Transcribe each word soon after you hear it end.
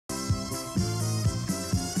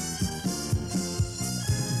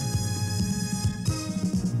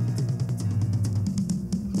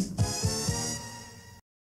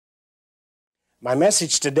My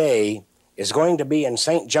message today is going to be in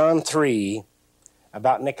St. John 3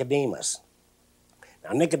 about Nicodemus.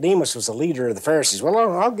 Now, Nicodemus was a leader of the Pharisees. Well,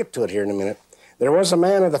 I'll get to it here in a minute. There was a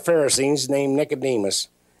man of the Pharisees named Nicodemus,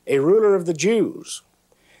 a ruler of the Jews.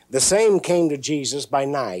 The same came to Jesus by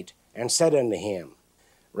night and said unto him,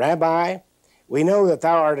 Rabbi, we know that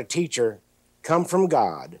thou art a teacher come from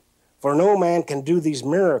God, for no man can do these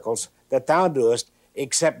miracles that thou doest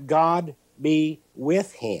except God be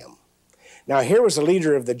with him. Now, here was a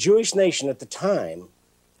leader of the Jewish nation at the time.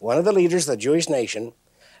 One of the leaders of the Jewish nation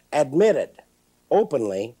admitted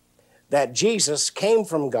openly that Jesus came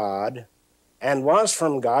from God and was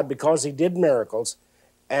from God because he did miracles,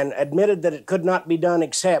 and admitted that it could not be done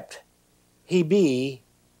except he be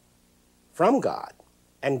from God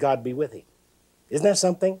and God be with him. Isn't that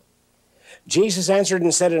something? Jesus answered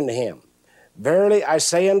and said unto him, Verily I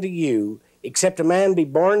say unto you, except a man be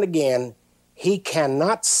born again, he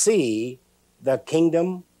cannot see the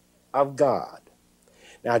kingdom of God.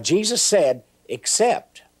 Now Jesus said,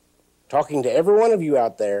 except, talking to every one of you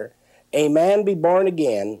out there, a man be born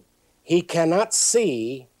again, he cannot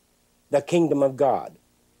see the kingdom of God,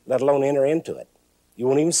 let alone enter into it. You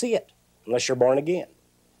won't even see it unless you're born again.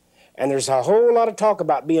 And there's a whole lot of talk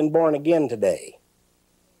about being born again today.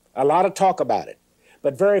 A lot of talk about it.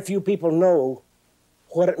 But very few people know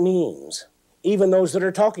what it means. Even those that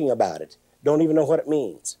are talking about it don't even know what it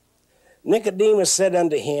means. Nicodemus said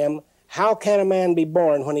unto him, How can a man be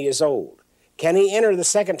born when he is old? Can he enter the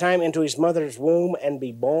second time into his mother's womb and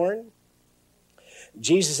be born?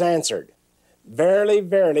 Jesus answered, Verily,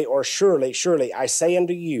 verily, or surely, surely, I say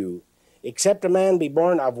unto you, except a man be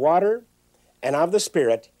born of water and of the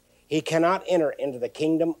Spirit, he cannot enter into the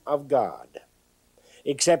kingdom of God.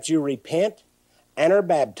 Except you repent and are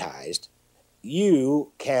baptized,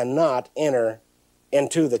 you cannot enter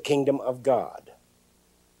into the kingdom of God.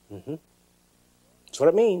 That's what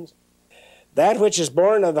it means. That which is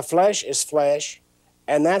born of the flesh is flesh,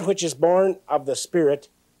 and that which is born of the Spirit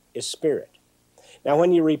is spirit. Now,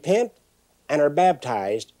 when you repent and are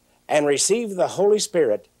baptized and receive the Holy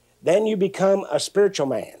Spirit, then you become a spiritual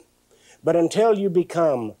man. But until you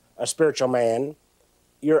become a spiritual man,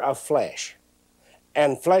 you're of flesh.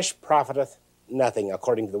 And flesh profiteth nothing,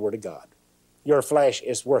 according to the Word of God. Your flesh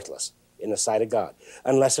is worthless in the sight of God,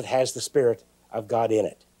 unless it has the Spirit of God in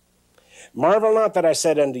it. Marvel not that I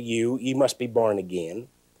said unto you, ye must be born again.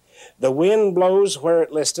 The wind blows where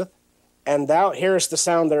it listeth, and thou hearest the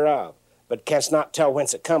sound thereof, but canst not tell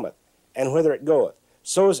whence it cometh, and whither it goeth.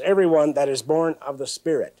 So is everyone that is born of the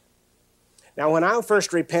Spirit. Now, when I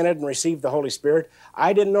first repented and received the Holy Spirit,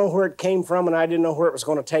 I didn't know where it came from, and I didn't know where it was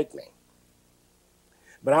going to take me.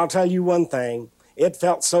 But I'll tell you one thing, it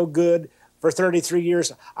felt so good for 33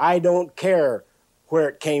 years, I don't care where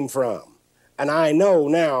it came from. And I know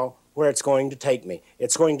now where it's going to take me.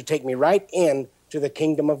 It's going to take me right into the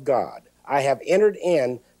kingdom of God. I have entered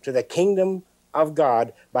into the kingdom of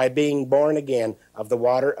God by being born again of the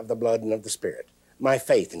water, of the blood, and of the Spirit. My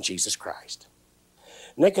faith in Jesus Christ.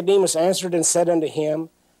 Nicodemus answered and said unto him,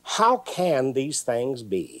 How can these things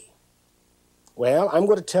be? Well, I'm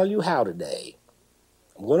going to tell you how today.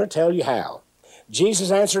 I'm going to tell you how. Jesus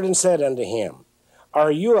answered and said unto him,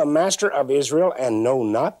 Are you a master of Israel and know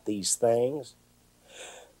not these things?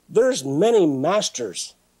 There's many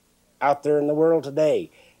masters out there in the world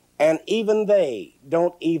today, and even they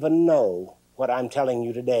don't even know what I'm telling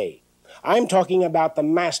you today. I'm talking about the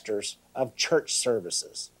masters of church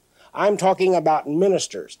services. I'm talking about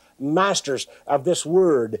ministers, masters of this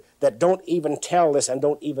word that don't even tell this and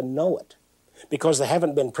don't even know it because they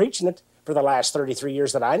haven't been preaching it for the last 33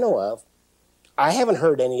 years that I know of. I haven't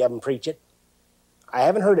heard any of them preach it. I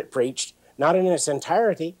haven't heard it preached, not in its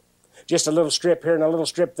entirety. Just a little strip here and a little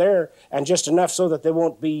strip there, and just enough so that they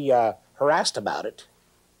won't be harassed about it.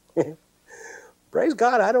 Praise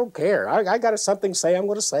God, I don't care. I got something to say, I'm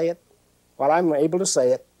going to say it while I'm able to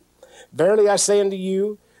say it. Verily I say unto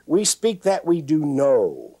you, we speak that we do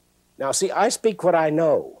know. Now see, I speak what I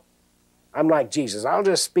know. I'm like Jesus. I'll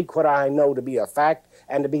just speak what I know to be a fact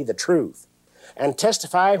and to be the truth, and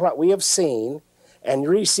testify what we have seen, and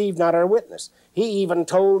receive not our witness. He even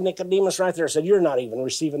told Nicodemus right there, said, You're not even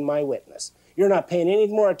receiving my witness. You're not paying any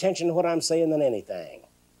more attention to what I'm saying than anything.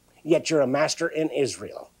 Yet you're a master in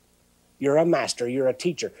Israel. You're a master. You're a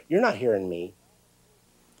teacher. You're not hearing me.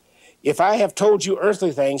 If I have told you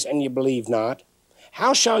earthly things and you believe not,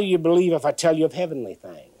 how shall you believe if I tell you of heavenly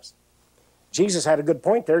things? Jesus had a good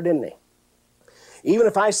point there, didn't he? Even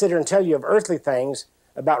if I sit here and tell you of earthly things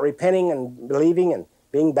about repenting and believing and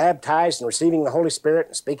being baptized and receiving the Holy Spirit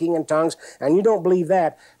and speaking in tongues, and you don't believe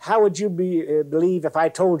that, how would you believe if I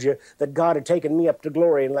told you that God had taken me up to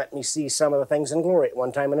glory and let me see some of the things in glory at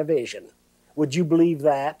one time in a vision? Would you believe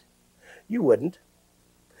that? You wouldn't.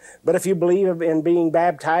 But if you believe in being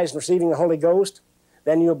baptized and receiving the Holy Ghost,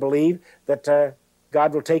 then you'll believe that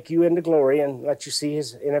God will take you into glory and let you see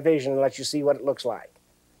in a vision and let you see what it looks like.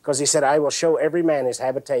 Because he said, I will show every man his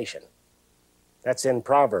habitation. That's in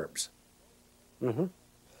Proverbs.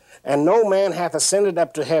 And no man hath ascended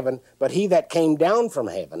up to heaven, but he that came down from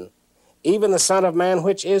heaven, even the Son of Man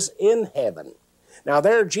which is in heaven. Now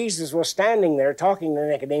there Jesus was standing there talking to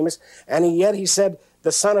Nicodemus, and yet he said,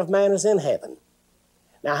 the Son of Man is in heaven.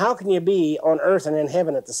 Now how can you be on earth and in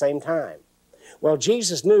heaven at the same time? Well,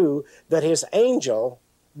 Jesus knew that his angel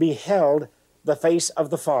beheld the face of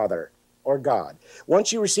the Father, or God.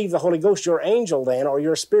 Once you receive the Holy Ghost, your angel then, or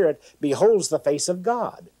your spirit, beholds the face of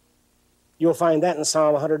God. You'll find that in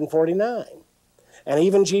Psalm 149. And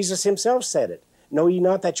even Jesus himself said it. Know ye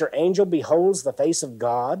not that your angel beholds the face of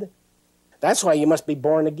God? That's why you must be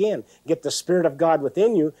born again. Get the Spirit of God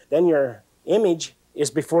within you, then your image is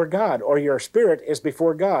before God, or your spirit is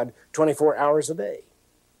before God 24 hours a day.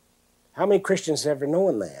 How many Christians have ever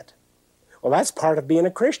known that? Well, that's part of being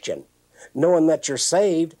a Christian. Knowing that you're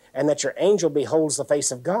saved and that your angel beholds the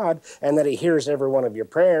face of God and that he hears every one of your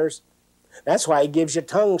prayers. That's why he gives you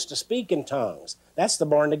tongues to speak in tongues. That's the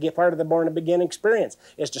part of the born again experience,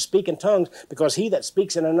 is to speak in tongues, because he that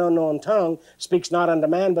speaks in an unknown tongue speaks not unto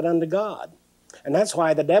man but unto God. And that's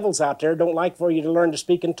why the devils out there don't like for you to learn to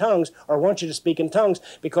speak in tongues or want you to speak in tongues,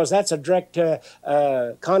 because that's a direct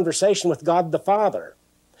conversation with God the Father,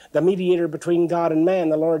 the mediator between God and man,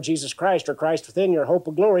 the Lord Jesus Christ, or Christ within, your hope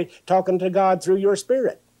of glory, talking to God through your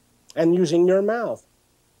spirit and using your mouth.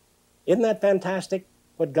 Isn't that fantastic,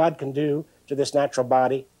 what God can do to this natural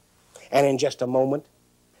body? And in just a moment.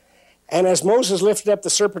 And as Moses lifted up the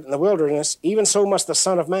serpent in the wilderness, even so must the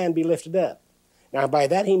Son of Man be lifted up. Now by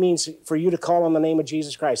that he means for you to call on the name of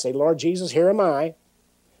Jesus Christ. Say, Lord Jesus, here am I.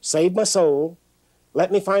 Save my soul.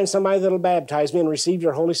 Let me find somebody that'll baptize me and receive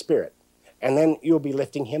your Holy Spirit. And then you'll be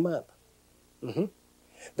lifting him up.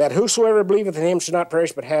 That whosoever believeth in him should not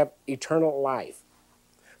perish but have eternal life.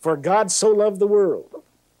 For God so loved the world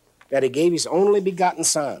that he gave his only begotten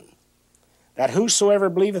Son, that whosoever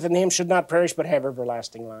believeth in him should not perish but have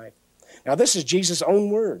everlasting life. Now this is Jesus' own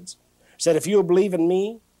words. He said, if you will believe in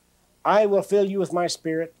me, I will fill you with my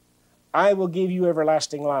Spirit. I will give you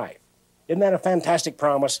everlasting life. Isn't that a fantastic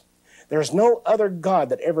promise? There's no other God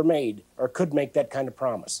that ever made or could make that kind of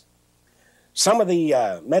promise. Some of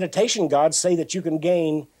the meditation gods say that you can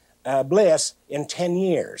gain bliss in 10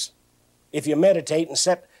 years. If you meditate and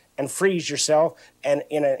set and freeze yourself and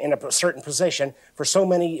in a certain position for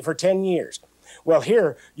 10 years. Well,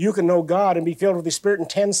 here, you can know God and be filled with the Spirit in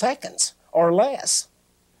 10 seconds or less.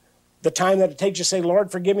 The time that it takes you to say,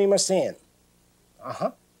 Lord, forgive me my sin.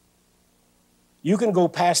 You can go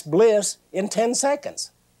past bliss in 10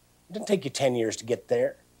 seconds. It didn't take you 10 years to get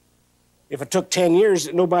there. If it took 10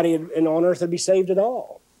 years, nobody on earth would be saved at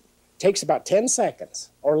all. It takes about 10 seconds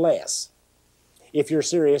or less if you're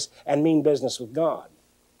serious and mean business with God.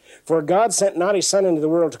 For God sent not his Son into the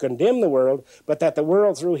world to condemn the world, but that the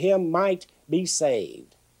world through him might be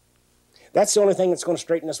saved. That's the only thing that's going to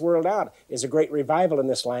straighten this world out, is a great revival in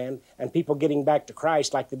this land and people getting back to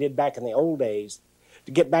Christ like they did back in the old days,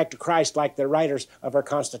 to get back to Christ like the writers of our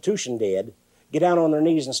Constitution did, get down on their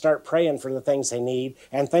knees and start praying for the things they need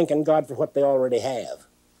and thanking God for what they already have.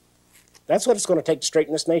 That's what it's going to take to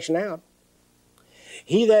straighten this nation out.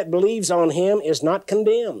 He that believes on him is not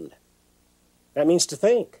condemned. That means to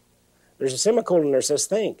think. There's a semicolon there that says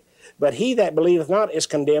think. But he that believeth not is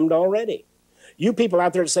condemned already. You people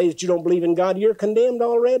out there that say that you don't believe in God, you're condemned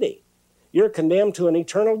already. You're condemned to an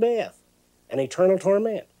eternal death, an eternal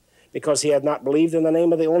torment, because he hath not believed in the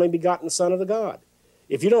name of the only begotten Son of the God.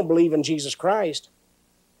 If you don't believe in Jesus Christ,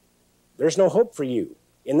 there's no hope for you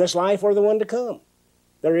in this life or the one to come.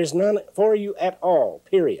 There is none for you at all,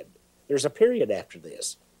 period. There's a period after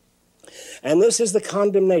this. And this is the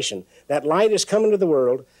condemnation, that light is come into the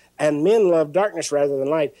world, and men love darkness rather than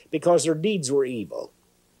light, because their deeds were evil.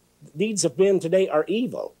 Deeds of men today are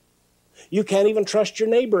evil. You can't even trust your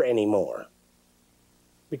neighbor anymore,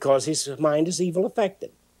 because his mind is evil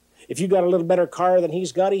affected. If you got a little better car than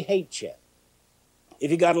he's got, he hates you. If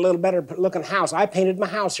you got a little better looking house, I painted my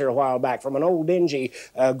house here a while back from an old dingy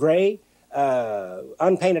gray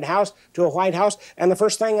unpainted house to a white house, and the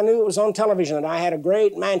first thing I knew, it was on television that I had a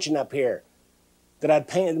great mansion up here, that I'd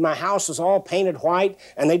painted. My house was all painted white,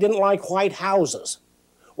 and they didn't like white houses.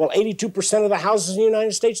 Well, 82% of the houses in the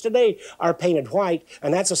United States today are painted white,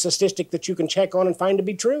 and that's a statistic that you can check on and find to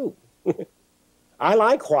be true. I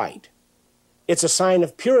like white. It's a sign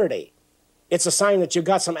of purity. It's a sign that you've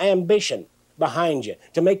got some ambition behind you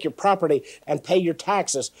to make your property and pay your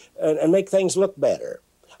taxes and make things look better.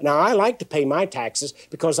 Now, I like to pay my taxes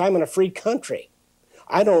because I'm in a free country.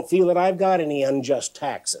 I don't feel that I've got any unjust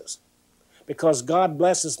taxes because God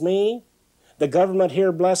blesses me. The government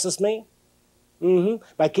here blesses me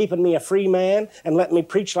by keeping me a free man and letting me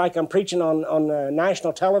preach like I'm preaching on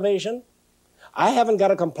national television. I haven't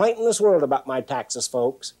got a complaint in this world about my taxes,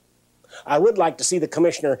 folks. I would like to see the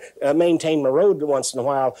commissioner maintain my road once in a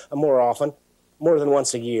while, more often, more than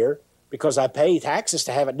once a year, because I pay taxes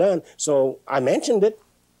to have it done, so I mentioned it.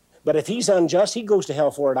 But if he's unjust, he goes to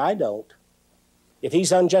hell for it. I don't. If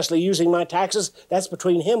he's unjustly using my taxes, that's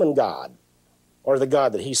between him and God, or the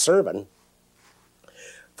God that he's serving.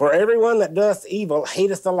 For everyone that doth evil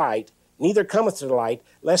hateth the light, neither cometh to the light,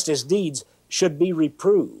 lest his deeds should be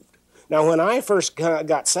reproved. Now, when I first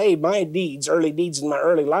got saved, my deeds, early deeds in my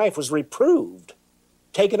early life, was reproved,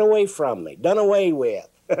 taken away from me, done away with,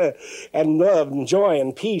 and love and joy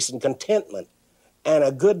and peace and contentment, and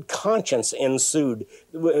a good conscience ensued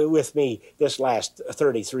with me this last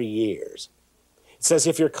 33 years. It says,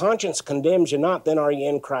 if your conscience condemns you not, then are you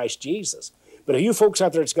in Christ Jesus. But if you folks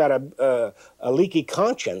out there that's got a leaky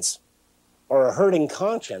conscience or a hurting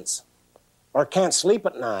conscience or can't sleep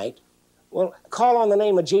at night, well, call on the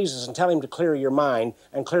name of Jesus and tell him to clear your mind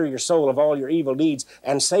and clear your soul of all your evil deeds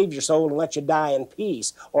and save your soul and let you die in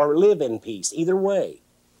peace or live in peace, either way.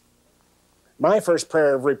 My first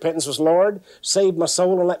prayer of repentance was, Lord, save my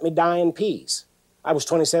soul and let me die in peace. I was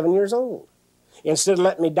 27 years old. Instead of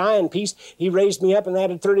letting me die in peace, he raised me up and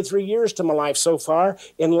added 33 years to my life so far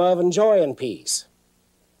in love and joy and peace,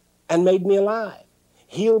 and made me alive,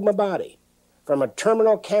 healed my body from a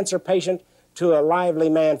terminal cancer patient to a lively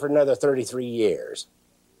man for another 33 years.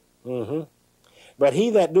 But he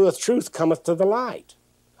that doeth truth cometh to the light.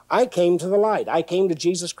 I came to the light. I came to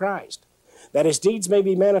Jesus Christ, that his deeds may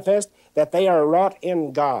be manifest, that they are wrought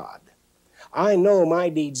in God. I know my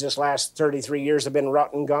deeds this last 33 years have been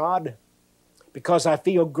wrought in God because I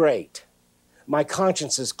feel great. My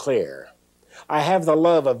conscience is clear. I have the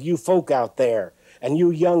love of you folk out there and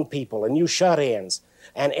you young people and you shut-ins.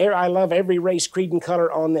 And I love every race, creed, and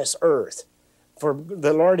color on this earth. For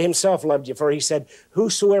the Lord himself loved you, for he said,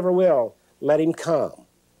 whosoever will, let him come.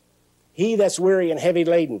 He that's weary and heavy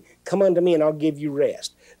laden, come unto me and I'll give you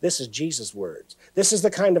rest. This is Jesus' words. This is the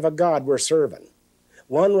kind of a God we're serving.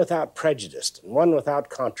 One without prejudice and one without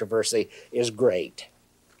controversy is great.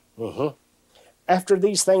 After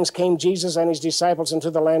these things came Jesus and his disciples into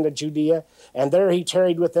the land of Judea, and there he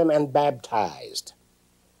tarried with them and baptized.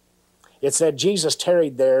 It said Jesus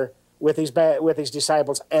tarried there with his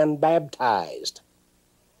disciples and baptized.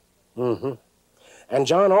 And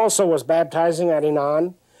John also was baptizing at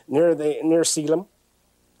Enon, near Salem,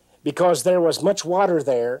 because there was much water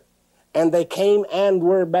there, and they came and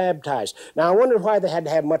were baptized. Now, I wonder why they had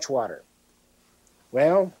to have much water.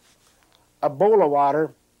 Well, a bowl of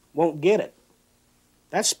water won't get it.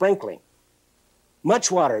 That's sprinkling.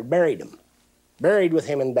 Much water buried him. Buried with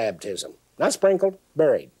him in baptism. Not sprinkled,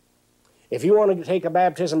 buried. If you want to take a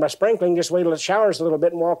baptism by sprinkling, just wait till it showers a little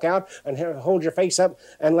bit and walk out and hold your face up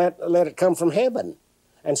and let it come from heaven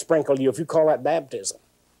and sprinkle you, if you call that baptism.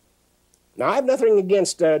 Now, I have nothing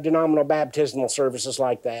against denominational baptismal services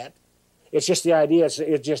like that. It's just the idea,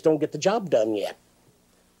 it just don't get the job done yet.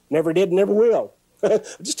 Never did, never will. I'll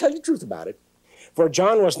just tell you the truth about it. For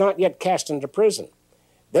John was not yet cast into prison.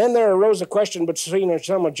 Then there arose a question between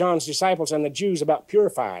some of John's disciples and the Jews about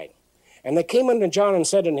purifying. And they came unto John and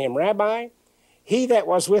said unto him, Rabbi, he that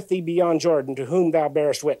was with thee beyond Jordan, to whom thou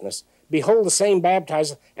bearest witness, behold, the same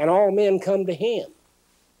baptizeth, and all men come to him.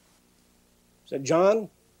 Said, John,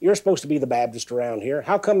 you're supposed to be the Baptist around here.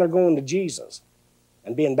 How come they're going to Jesus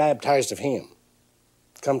and being baptized of him?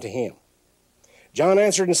 Come to him. John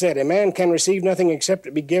answered and said, a man can receive nothing except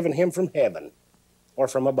it be given him from heaven or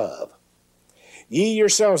from above. Ye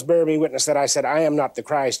yourselves bear me witness that I said, I am not the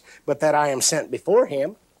Christ, but that I am sent before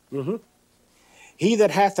him. He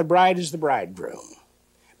that hath the bride is the bridegroom.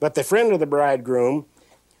 But the friend of the bridegroom,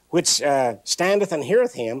 which standeth and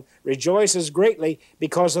heareth him, rejoices greatly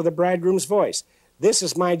because of the bridegroom's voice. This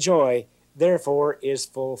is my joy, therefore is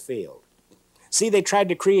fulfilled. See, they tried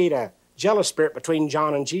to create a jealous spirit between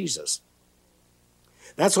John and Jesus.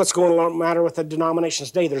 That's what's going on matter with the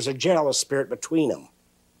denominations today. There's a jealous spirit between them.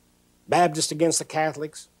 Baptists against the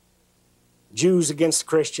Catholics, Jews against the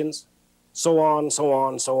Christians, so on, so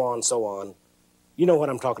on, so on, so on. You know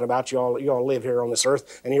what I'm talking about. You all live here on this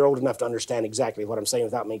earth, and you're old enough to understand exactly what I'm saying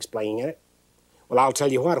without me explaining it. Well, I'll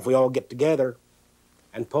tell you what, if we all get together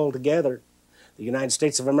and pull together, the United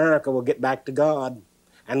States of America will get back to God,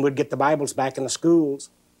 and we'd get the Bibles back in the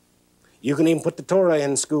schools. You can even put the Torah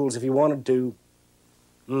in schools if you wanted to.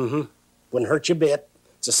 Wouldn't hurt you a bit.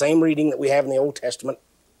 It's the same reading that we have in the Old Testament.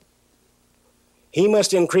 He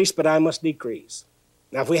must increase, but I must decrease.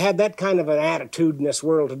 Now, if we had that kind of an attitude in this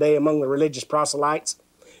world today among the religious proselytes,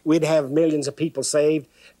 we'd have millions of people saved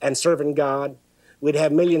and serving God. We'd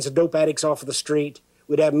have millions of dope addicts off of the street.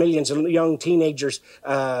 We'd have millions of young teenagers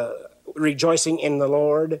rejoicing in the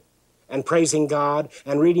Lord and praising God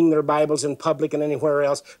and reading their Bibles in public and anywhere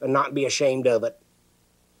else and not be ashamed of it.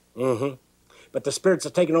 But the spirits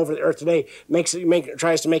that are taking over the earth today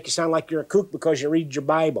tries to make you sound like you're a kook because you read your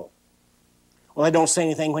Bible. Well, they don't say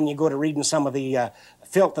anything when you go to reading some of the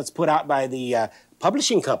filth that's put out by the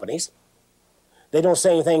publishing companies. They don't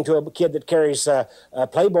say anything to a kid that carries a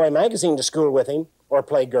Playboy magazine to school with him, or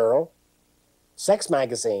Playgirl, sex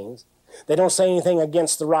magazines. They don't say anything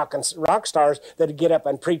against the rock stars that get up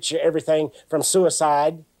and preach everything from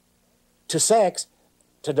suicide to sex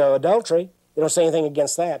to adultery. They don't say anything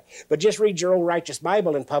against that. But just read your old righteous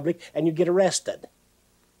Bible in public and you get arrested.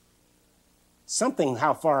 Something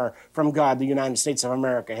how far from God the United States of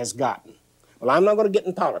America has gotten. Well, I'm not going to get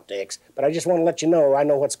in politics, but I just want to let you know I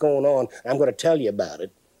know what's going on. I'm going to tell you about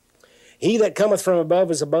it. He that cometh from above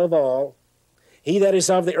is above all. He that is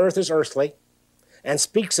of the earth is earthly, and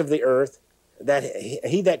speaks of the earth, that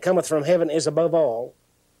he that cometh from heaven is above all.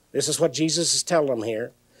 This is what Jesus is telling them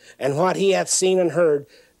here. And what he hath seen and heard,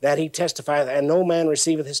 that he testifieth, and no man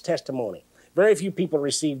receiveth his testimony. Very few people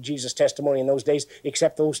received Jesus' testimony in those days,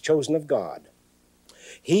 except those chosen of God.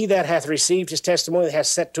 He that hath received his testimony hath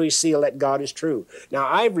set to his seal that God is true. Now,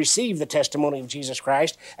 I've received the testimony of Jesus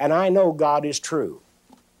Christ, and I know God is true.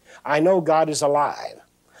 I know God is alive.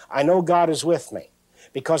 I know God is with me,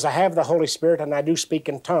 because I have the Holy Spirit and I do speak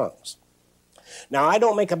in tongues. Now, I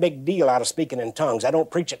don't make a big deal out of speaking in tongues. I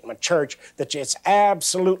don't preach it in my church that it's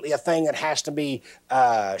absolutely a thing that has to be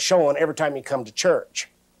shown every time you come to church.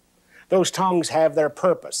 Those tongues have their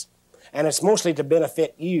purpose, and it's mostly to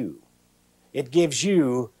benefit you. It gives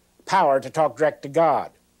you power to talk direct to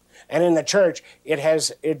God. And in the church,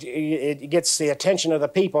 it gets the attention of the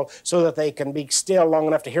people so that they can be still long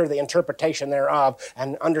enough to hear the interpretation thereof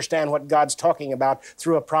and understand what God's talking about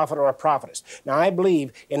through a prophet or a prophetess. Now, I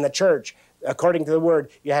believe in the church, according to the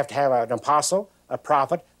Word, you have to have an apostle, a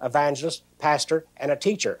prophet, evangelist, pastor, and a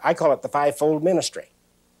teacher. I call it the fivefold ministry.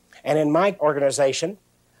 And in my organization,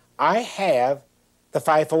 I have the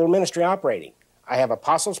fivefold ministry operating. I have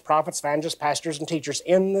apostles, prophets, evangelists, pastors, and teachers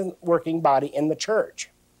in the working body in the church.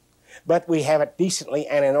 But we have it decently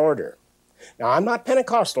and in order. Now, I'm not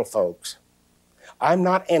Pentecostal, folks. I'm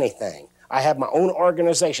not anything. I have my own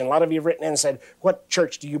organization. A lot of you have written in and said, what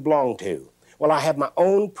church do you belong to? Well, I have my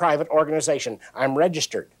own private organization. I'm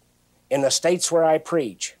registered in the states where I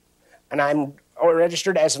preach. And I'm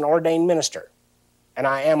registered as an ordained minister. And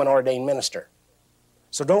I am an ordained minister.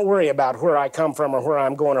 So don't worry about where I come from or where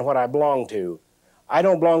I'm going or what I belong to. I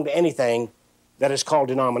don't belong to anything that is called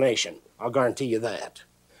denomination. I'll guarantee you that.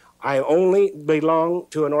 I only belong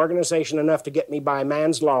to an organization enough to get me by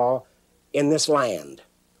man's law in this land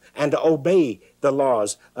and to obey the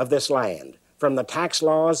laws of this land, from the tax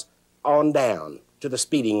laws on down to the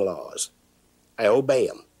speeding laws. I obey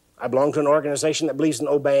them. I belong to an organization that believes in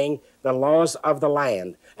obeying the laws of the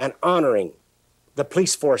land and honoring the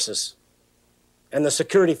police forces and the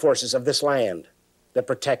security forces of this land that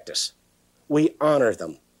protect us. We honor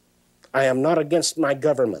them. I am not against my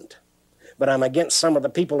government, but I'm against some of the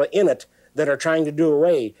people in it that are trying to do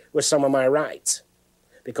away with some of my rights.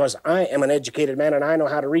 Because I am an educated man and I know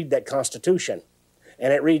how to read that Constitution.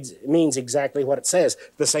 And it means exactly what it says,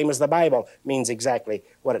 the same as the Bible means exactly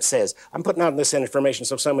what it says. I'm putting out this information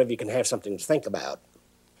so some of you can have something to think about.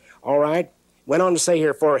 All right? Went on to say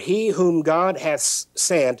here, for he whom God hath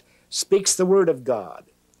sent speaks the word of God.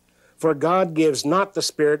 For God gives not the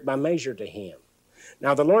Spirit by measure to him.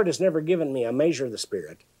 Now, the Lord has never given me a measure of the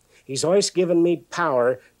Spirit. He's always given me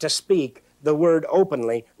power to speak the word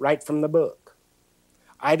openly right from the book.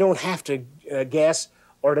 I don't have to guess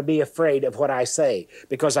or to be afraid of what I say,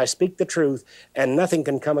 because I speak the truth, and nothing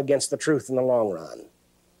can come against the truth in the long run.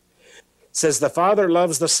 It says, the Father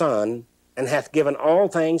loves the Son, and hath given all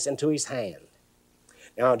things into his hand.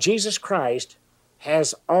 Now, Jesus Christ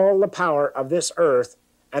has all the power of this earth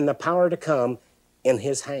and the power to come in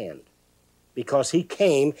his hand, because he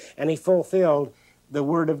came and he fulfilled the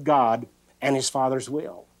word of God and his Father's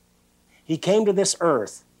will. He came to this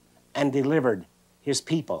earth and delivered his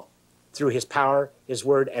people through his power, his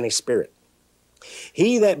word, and his spirit.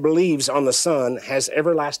 He that believes on the Son has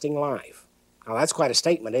everlasting life. Now that's quite a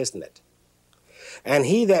statement, isn't it? And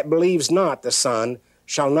he that believes not the Son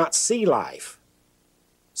shall not see life.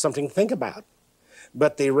 Something to think about.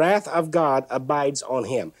 But the wrath of God abides on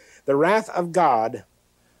him. The wrath of God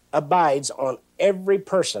abides on every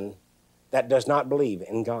person that does not believe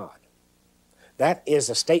in God. That is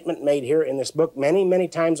a statement made here in this book many, many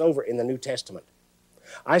times over in the New Testament.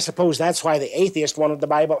 I suppose that's why the atheist wanted the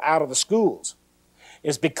Bible out of the schools,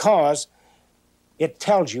 is because it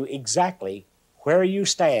tells you exactly where you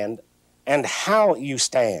stand and how you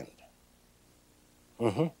stand.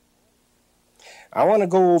 I want to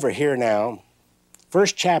go over here now,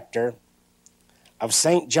 first chapter of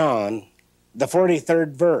St. John, the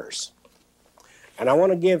 43rd verse. And I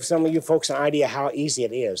want to give some of you folks an idea how easy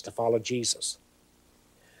it is to follow Jesus.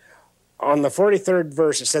 On the 43rd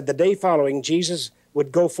verse, it said, the day following, Jesus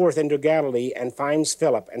would go forth into Galilee and finds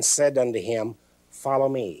Philip and said unto him, follow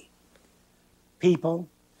me. People,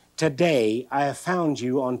 today I have found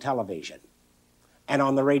you on television and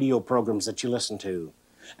on the radio programs that you listen to.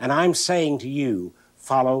 And I'm saying to you,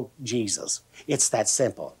 follow Jesus. It's that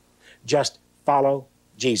simple. Just follow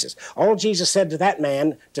Jesus. All Jesus said to that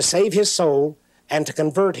man to save his soul and to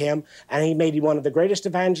convert him, and he made him one of the greatest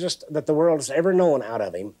evangelists that the world has ever known out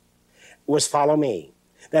of him, was follow me.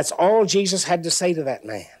 That's all Jesus had to say to that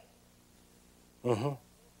man.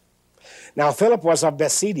 Now Philip was of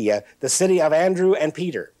Bethsaida, the city of Andrew and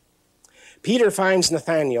Peter. Peter finds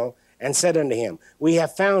Nathanael and said unto him, we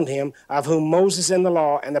have found him of whom Moses in the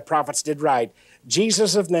law and the prophets did write,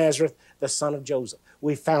 Jesus of Nazareth, the son of Joseph.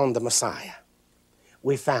 We found the Messiah.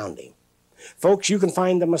 We found him. Folks, you can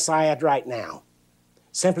find the Messiah right now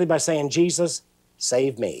simply by saying, Jesus,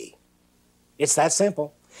 save me. It's that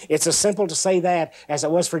simple. It's as simple to say that as it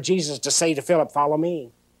was for Jesus to say to Philip, follow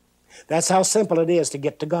me. That's how simple it is to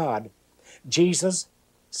get to God. Jesus,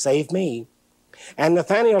 save me. And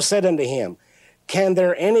Nathanael said unto him, can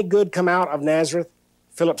there any good come out of Nazareth?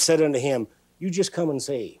 Philip said unto him, you just come and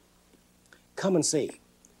see. Come and see.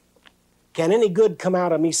 Can any good come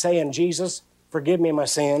out of me saying, Jesus, forgive me my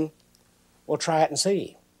sin? Well, try it and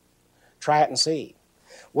see. Try it and see.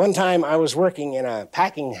 One time I was working in a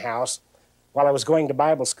packing house while I was going to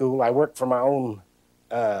Bible school. I worked for my own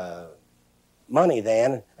money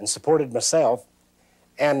then and supported myself.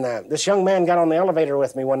 And this young man got on the elevator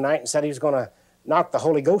with me one night and said he was going to knock the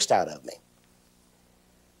Holy Ghost out of me.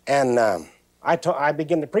 And I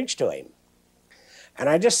began to preach to him. And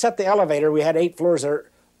I just set the elevator. We had 8 floors there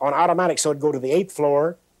on automatic, so it'd go to the 8th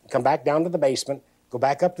floor, come back down to the basement, go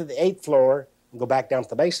back up to the 8th floor, and go back down to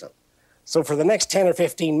the basement. So for the next 10 or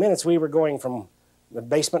 15 minutes, we were going from the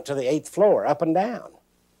basement to the 8th floor, up and down.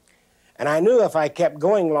 And I knew if I kept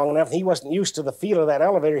going long enough, he wasn't used to the feel of that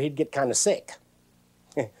elevator, he'd get kind of sick.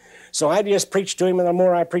 So I just preached to him, and the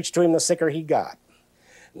more I preached to him, the sicker he got.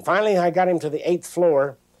 And finally, I got him to the 8th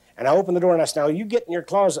floor, and I opened the door, and I said, now, you get in your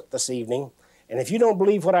closet this evening, and if you don't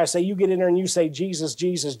believe what I say, you get in there and you say, Jesus,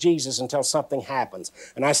 Jesus, Jesus, until something happens.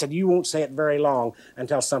 And I said, you won't say it very long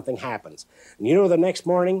until something happens. And you know, the next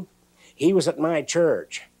morning, he was at my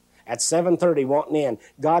church at 7:30 wanting in.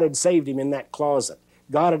 God had saved him in that closet.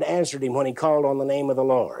 God had answered him when he called on the name of the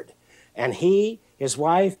Lord. And he, his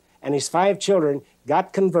wife, and his 5 children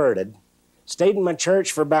got converted, stayed in my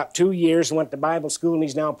church for about 2 years, and went to Bible school, and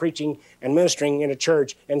he's now preaching and ministering in a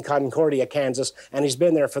church in Concordia, Kansas, and he's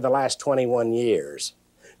been there for the last 21 years,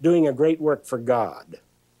 doing a great work for God.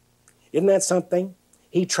 Isn't that something?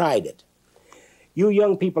 He tried it. You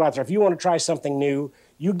young people out there, if you want to try something new,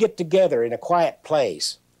 you get together in a quiet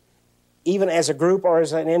place, even as a group or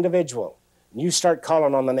as an individual, and you start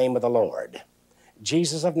calling on the name of the Lord.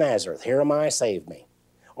 Jesus of Nazareth, here am I, save me.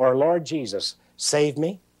 Or Lord Jesus, save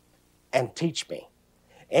me and teach me.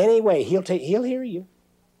 Anyway, he'll hear you.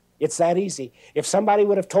 It's that easy. If somebody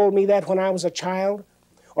would have told me that when I was a child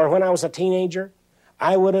or when I was a teenager,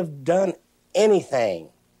 I would have done anything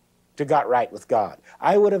to get right with God.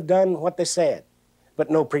 I would have done what they said. But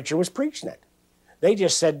no preacher was preaching it. They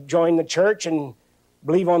just said, join the church and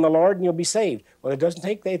believe on the Lord and you'll be saved. Well, it doesn't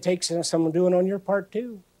take that. It takes someone doing on your part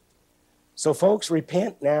too. So folks,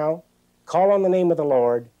 repent now. Call on the name of the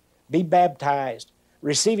Lord. Be baptized.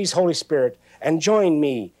 Receive his Holy Spirit. And join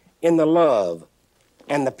me in the love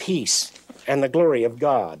and the peace and the glory of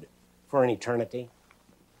God for an eternity.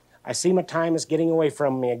 I see my time is getting away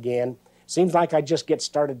from me again. Seems like I just get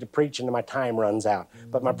started to preach and my time runs out.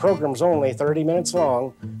 But my program's only 30 minutes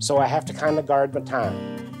long, so I have to kind of guard my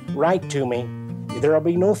time. Write to me. There will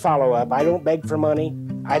be no follow-up. I don't beg for money.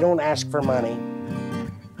 I don't ask for money.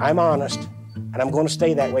 I'm honest, and I'm going to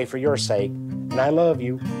stay that way for your sake. And I love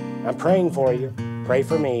you. I'm praying for you. Pray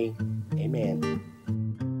for me. Amen.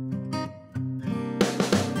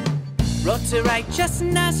 Road to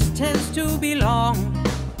righteousness tends to be long,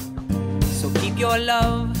 so keep your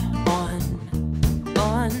love